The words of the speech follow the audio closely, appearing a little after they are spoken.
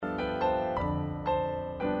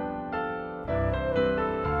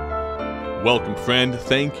Welcome, friend.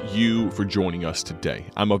 Thank you for joining us today.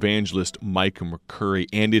 I'm evangelist Mike McCurry,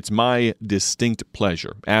 and it's my distinct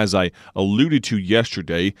pleasure, as I alluded to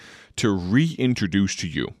yesterday, to reintroduce to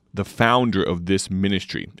you the founder of this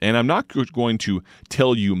ministry. And I'm not going to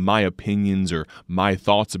tell you my opinions or my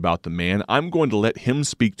thoughts about the man. I'm going to let him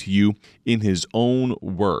speak to you in his own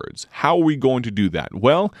words. How are we going to do that?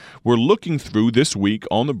 Well, we're looking through this week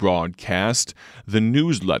on the broadcast the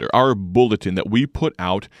newsletter, our bulletin that we put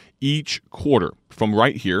out each quarter from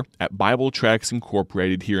right here at Bible Tracts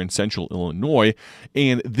Incorporated here in Central Illinois.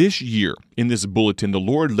 And this year, in this bulletin, the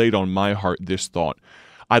Lord laid on my heart this thought.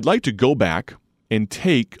 I'd like to go back and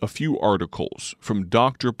take a few articles from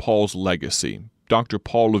Dr. Paul's legacy. Dr.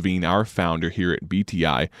 Paul Levin, our founder here at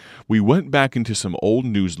BTI, we went back into some old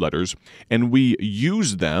newsletters and we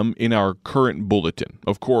used them in our current bulletin.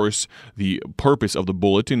 Of course, the purpose of the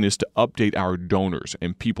bulletin is to update our donors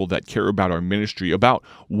and people that care about our ministry about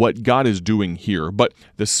what God is doing here. But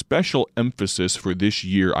the special emphasis for this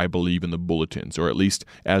year, I believe, in the bulletins, or at least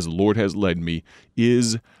as the Lord has led me,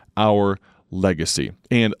 is our legacy.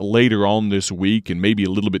 And later on this week, and maybe a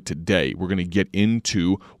little bit today, we're going to get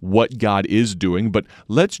into what God is doing. But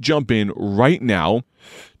let's jump in right now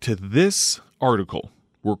to this article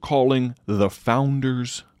we're calling The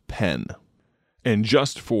Founder's Pen. And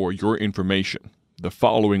just for your information, the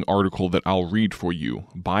following article that I'll read for you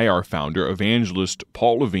by our founder, evangelist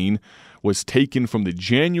Paul Levin, was taken from the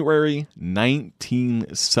January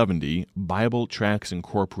 1970 Bible Tracts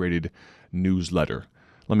Incorporated newsletter.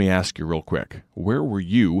 Let me ask you real quick, where were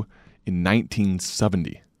you in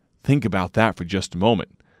 1970? Think about that for just a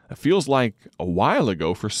moment. It feels like a while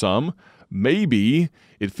ago for some. Maybe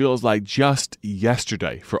it feels like just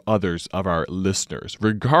yesterday for others of our listeners.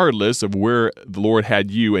 Regardless of where the Lord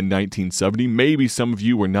had you in 1970, maybe some of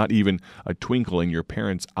you were not even a twinkle in your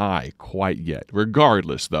parents' eye quite yet.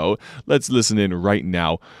 Regardless, though, let's listen in right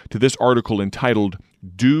now to this article entitled,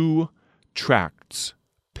 Do Tracts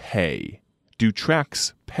Pay? Do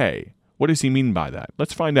tracts pay? What does he mean by that?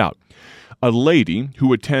 Let's find out. A lady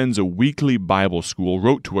who attends a weekly Bible school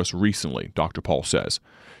wrote to us recently, Dr. Paul says.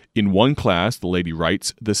 In one class, the lady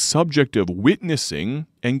writes, the subject of witnessing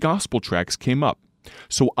and gospel tracts came up.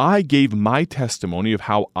 So I gave my testimony of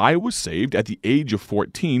how I was saved at the age of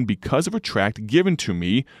 14 because of a tract given to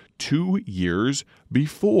me 2 years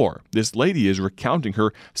before. This lady is recounting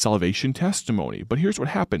her salvation testimony. But here's what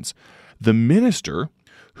happens. The minister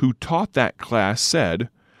who taught that class said,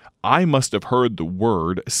 I must have heard the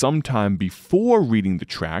word sometime before reading the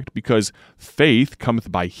tract, because faith cometh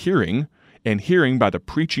by hearing, and hearing by the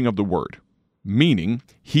preaching of the word. Meaning,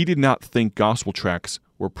 he did not think gospel tracts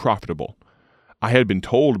were profitable. I had been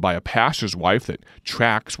told by a pastor's wife that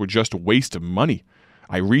tracts were just a waste of money.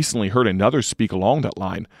 I recently heard another speak along that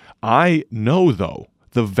line. I know, though,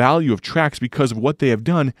 the value of tracts because of what they have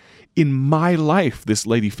done in my life, this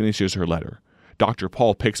lady finishes her letter. Dr.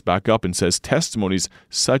 Paul picks back up and says testimonies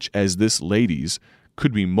such as this lady's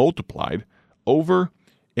could be multiplied over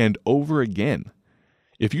and over again.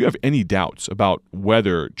 If you have any doubts about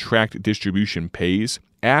whether tract distribution pays,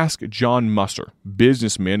 ask John Musser,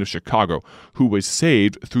 businessman of Chicago, who was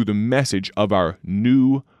saved through the message of our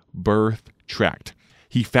New Birth tract.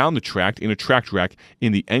 He found the tract in a tract rack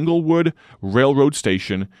in the Englewood Railroad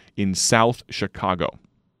Station in South Chicago.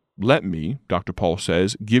 Let me, Dr. Paul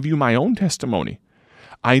says, give you my own testimony.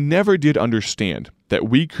 I never did understand that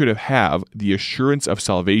we could have the assurance of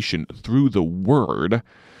salvation through the Word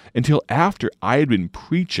until after I had been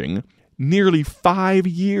preaching nearly 5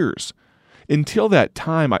 years. Until that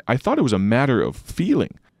time, I thought it was a matter of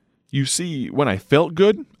feeling. You see, when I felt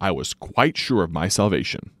good, I was quite sure of my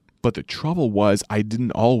salvation. But the trouble was I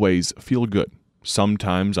didn't always feel good.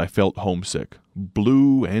 Sometimes I felt homesick,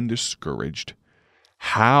 blue, and discouraged.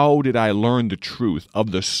 How did I learn the truth of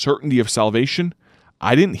the certainty of salvation?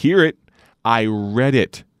 I didn't hear it. I read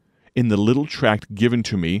it in the little tract given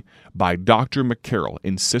to me by Dr. McCarroll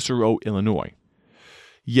in Cicero, Illinois.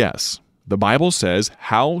 Yes, the Bible says,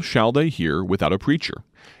 how shall they hear without a preacher?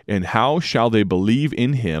 And how shall they believe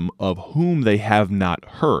in him of whom they have not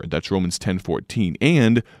heard? That's Romans 10:14.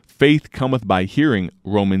 And faith cometh by hearing,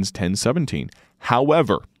 Romans 10:17.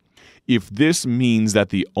 However, if this means that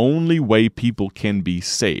the only way people can be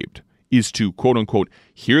saved is to, quote-unquote,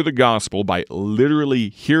 hear the gospel by literally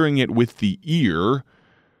hearing it with the ear,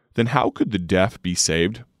 then how could the deaf be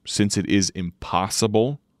saved, since it is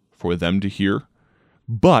impossible for them to hear?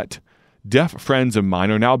 But deaf friends of mine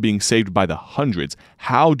are now being saved by the hundreds.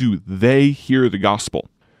 How do they hear the gospel?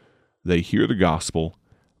 They hear the gospel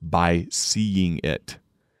by seeing it.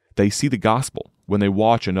 They see the gospel when they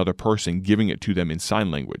watch another person giving it to them in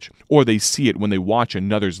sign language, or they see it when they watch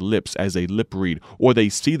another's lips as they lip read, or they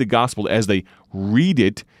see the gospel as they read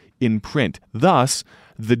it in print. Thus,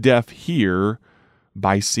 the deaf hear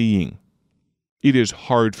by seeing. It is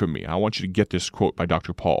hard for me. I want you to get this quote by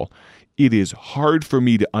Dr. Paul. It is hard for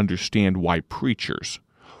me to understand why preachers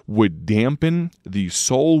would dampen the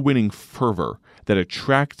soul-winning fervor that a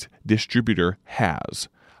tract distributor has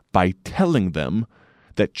by telling them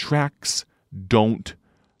that tracts don't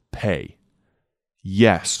pay.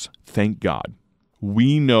 Yes, thank God.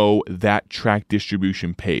 We know that tract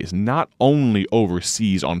distribution pays, not only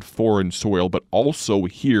overseas on foreign soil, but also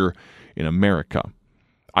here in America.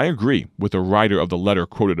 I agree with the writer of the letter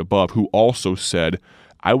quoted above, who also said,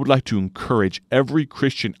 I would like to encourage every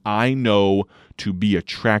Christian I know to be a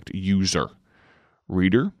tract user.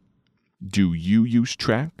 Reader, do you use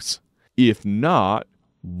tracts? If not,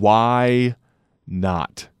 why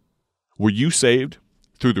not? Were you saved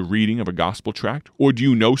through the reading of a gospel tract? Or do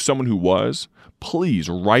you know someone who was? Please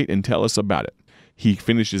write and tell us about it. He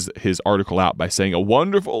finishes his article out by saying, a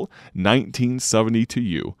wonderful 1970 to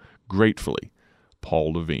you. Gratefully,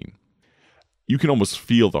 Paul Levin. You can almost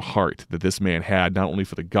feel the heart that this man had, not only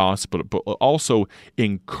for the gospel, but also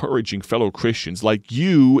encouraging fellow Christians like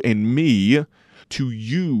you and me to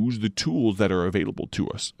use the tools that are available to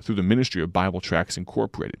us through the ministry of Bible Tracts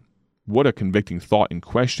Incorporated. What a convicting thought and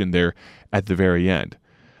question there at the very end.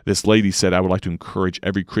 This lady said, I would like to encourage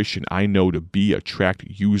every Christian I know to be a tract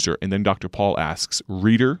user. And then Dr. Paul asks,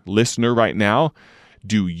 reader, listener right now,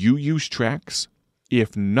 do you use tracts?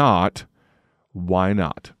 If not, why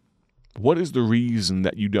not? What is the reason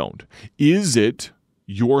that you don't? Is it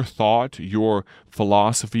your thought, your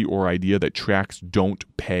philosophy or idea that tracts don't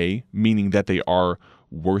pay, meaning that they are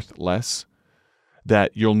worth less?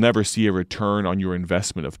 That you'll never see a return on your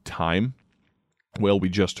investment of time? Well, we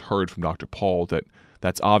just heard from Dr. Paul that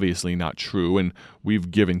that's obviously not true, and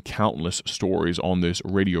we've given countless stories on this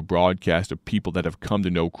radio broadcast of people that have come to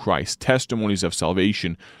know Christ, testimonies of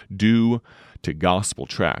salvation due to gospel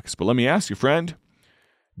tracts. But let me ask you, friend,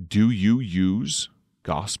 do you use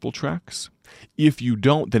gospel tracts? If you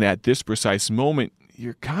don't, then at this precise moment,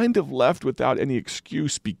 you're kind of left without any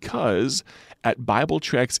excuse, because at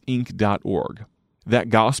BibleTractsInc.org, that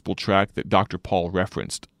gospel tract that Dr. Paul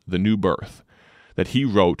referenced, The New Birth, that he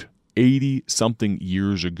wrote 80-something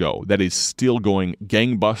years ago, that is still going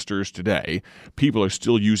gangbusters today. People are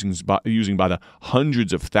still using by the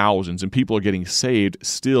hundreds of thousands, and people are getting saved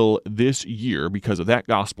still this year because of that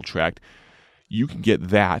gospel tract. You can get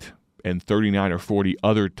that and 39 or 40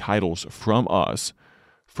 other titles from us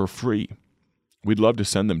for free. We'd love to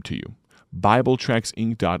send them to you.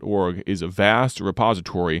 BibleTractsInc.org is a vast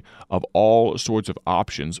repository of all sorts of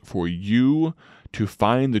options for you to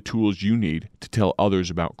find the tools you need to tell others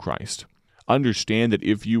about Christ. Understand that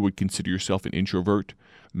if you would consider yourself an introvert,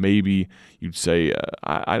 maybe you'd say,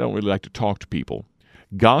 I don't really like to talk to people.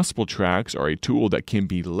 Gospel tracts are a tool that can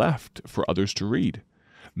be left for others to read.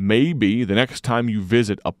 Maybe the next time you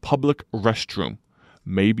visit a public restroom,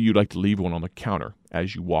 maybe you'd like to leave one on the counter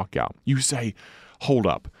as you walk out. You say, hold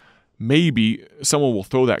up, maybe someone will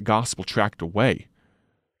throw that gospel tract away.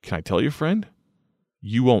 Can I tell you, friend?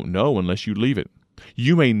 You won't know unless you leave it.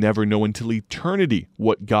 You may never know until eternity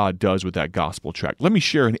what God does with that gospel tract. Let me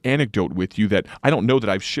share an anecdote with you that I don't know that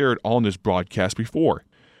I've shared on this broadcast before.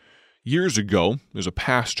 Years ago, there's a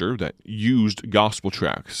pastor that used gospel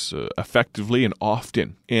tracts effectively and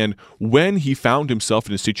often. And when he found himself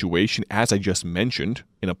in a situation, as I just mentioned,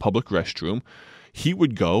 in a public restroom, he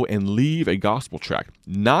would go and leave a gospel tract,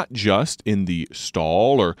 not just in the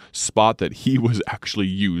stall or spot that he was actually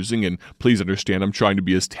using. And please understand, I'm trying to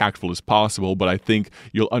be as tactful as possible, but I think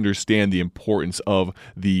you'll understand the importance of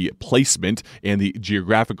the placement and the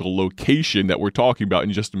geographical location that we're talking about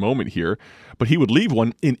in just a moment here. But he would leave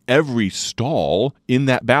one in every stall in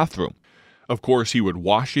that bathroom. Of course, he would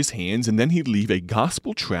wash his hands, and then he'd leave a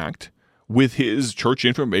gospel tract with his church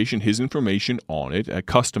information, his information on it,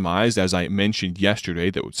 customized, as I mentioned yesterday.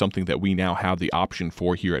 That was something that we now have the option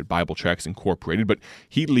for here at Bible Tracts Incorporated. But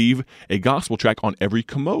he'd leave a gospel tract on every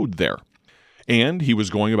commode there. And he was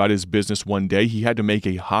going about his business one day. He had to make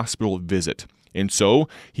a hospital visit. And so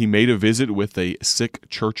he made a visit with a sick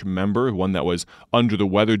church member, one that was under the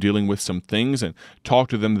weather, dealing with some things, and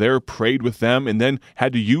talked to them there, prayed with them, and then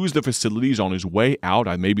had to use the facilities on his way out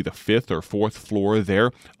on maybe the 5th or 4th floor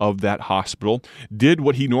there of that hospital, did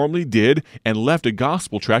what he normally did, and left a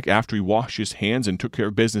gospel tract after he washed his hands and took care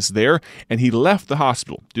of business there, and he left the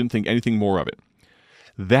hospital, didn't think anything more of it.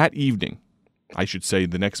 That evening, I should say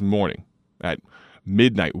the next morning, at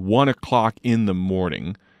midnight, 1 o'clock in the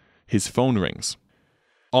morning, his phone rings.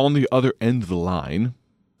 On the other end of the line,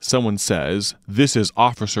 someone says, "This is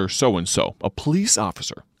Officer so-and-so," a police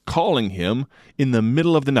officer, calling him in the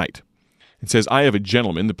middle of the night. It says, "I have a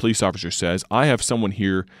gentleman," the police officer says, "I have someone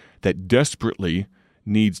here that desperately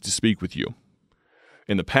needs to speak with you."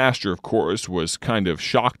 And the pastor, of course, was kind of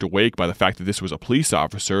shocked awake by the fact that this was a police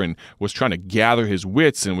officer and was trying to gather his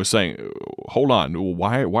wits and was saying, "Hold on,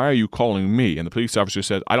 why are you calling me?" And the police officer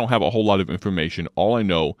said, "I don't have a whole lot of information. All I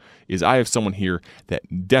know is I have someone here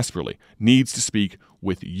that desperately needs to speak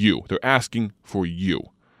with you. They're asking for you."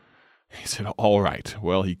 He said, "All right."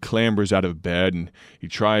 Well, he clambers out of bed and he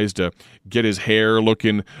tries to get his hair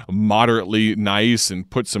looking moderately nice and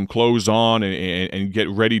put some clothes on and get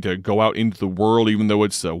ready to go out into the world, even though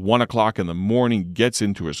it's 1 o'clock in the morning. He gets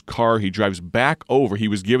into his car. He drives back over. He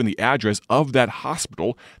was given the address of that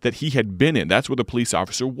hospital that he had been in. That's where the police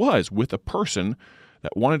officer was, with a person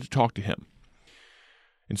that wanted to talk to him.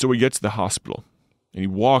 And so he gets to the hospital and he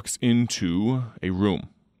walks into a room.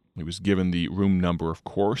 He was given the room number, of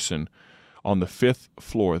course, and on the 5th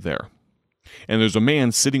floor there. And there's a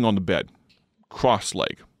man sitting on the bed,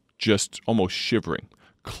 cross-legged, just almost shivering,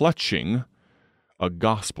 clutching a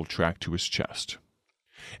gospel tract to his chest.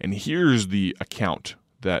 And here's the account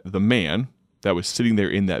that the man that was sitting there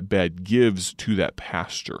in that bed gives to that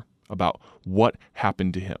pastor about what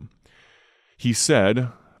happened to him. He said,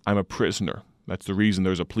 "I'm a prisoner." That's the reason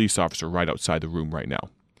there's a police officer right outside the room right now.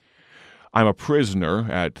 "I'm a prisoner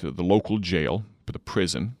at the local jail, for the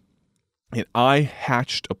prison, and I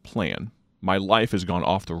hatched a plan. My life has gone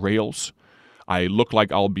off the rails. I look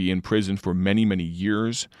like I'll be in prison for many, many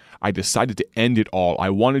years. I decided to end it all. I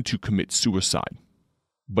wanted to commit suicide.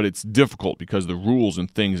 But it's difficult because the rules and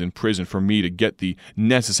things in prison for me to get the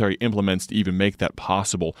necessary implements to even make that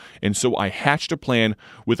possible. And so I hatched a plan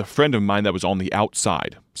with a friend of mine that was on the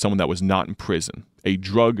outside, someone that was not in prison, a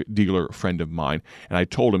drug dealer friend of mine. And I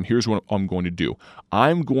told him, here's what I'm going to do.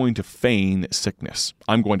 I'm going to feign sickness.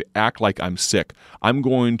 I'm going to act like I'm sick. I'm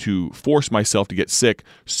going to force myself to get sick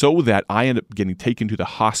so that I end up getting taken to the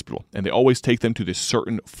hospital. And they always take them to this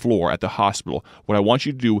certain floor at the hospital. What I want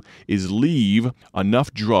you to do is leave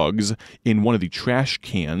enough drugs in one of the trash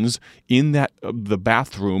cans in the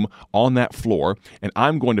bathroom on that floor, and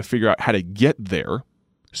I'm going to figure out how to get there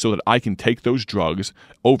so that I can take those drugs,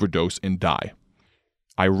 overdose, and die.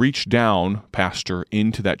 I reached down, Pastor,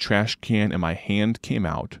 into that trash can, and my hand came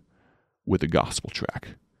out with a gospel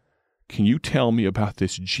tract. Can you tell me about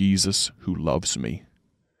this Jesus who loves me?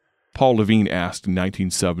 Paul Levin asked in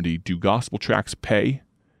 1970, do gospel tracts pay?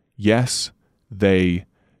 Yes, they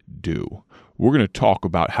do. We're going to talk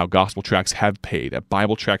about how gospel tracts have paid at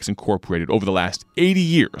Bible Tracts Incorporated over the last 80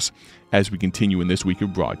 years as we continue in this week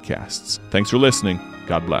of broadcasts. Thanks for listening.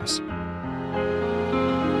 God bless.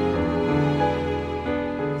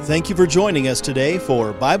 Thank you for joining us today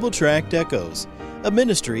for Bible Tract Echoes, a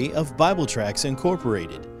ministry of Bible Tracts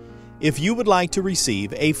Incorporated. If you would like to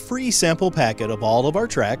receive a free sample packet of all of our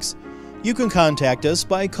tracts, you can contact us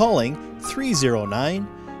by calling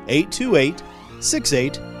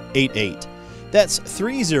 309-828-6888. That's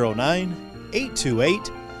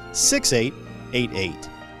 309-828-6888.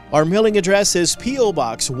 Our mailing address is P.O.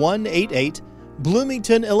 Box 188,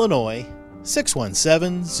 Bloomington, Illinois,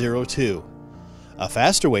 61702. A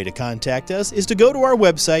faster way to contact us is to go to our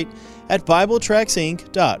website at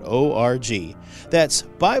BibleTractsInc.org. That's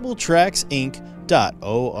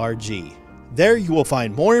BibleTractsInc.org. There you will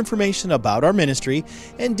find more information about our ministry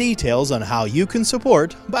and details on how you can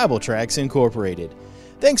support Bible Tracts Incorporated.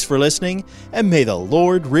 Thanks for listening, and may the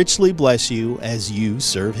Lord richly bless you as you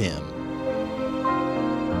serve Him.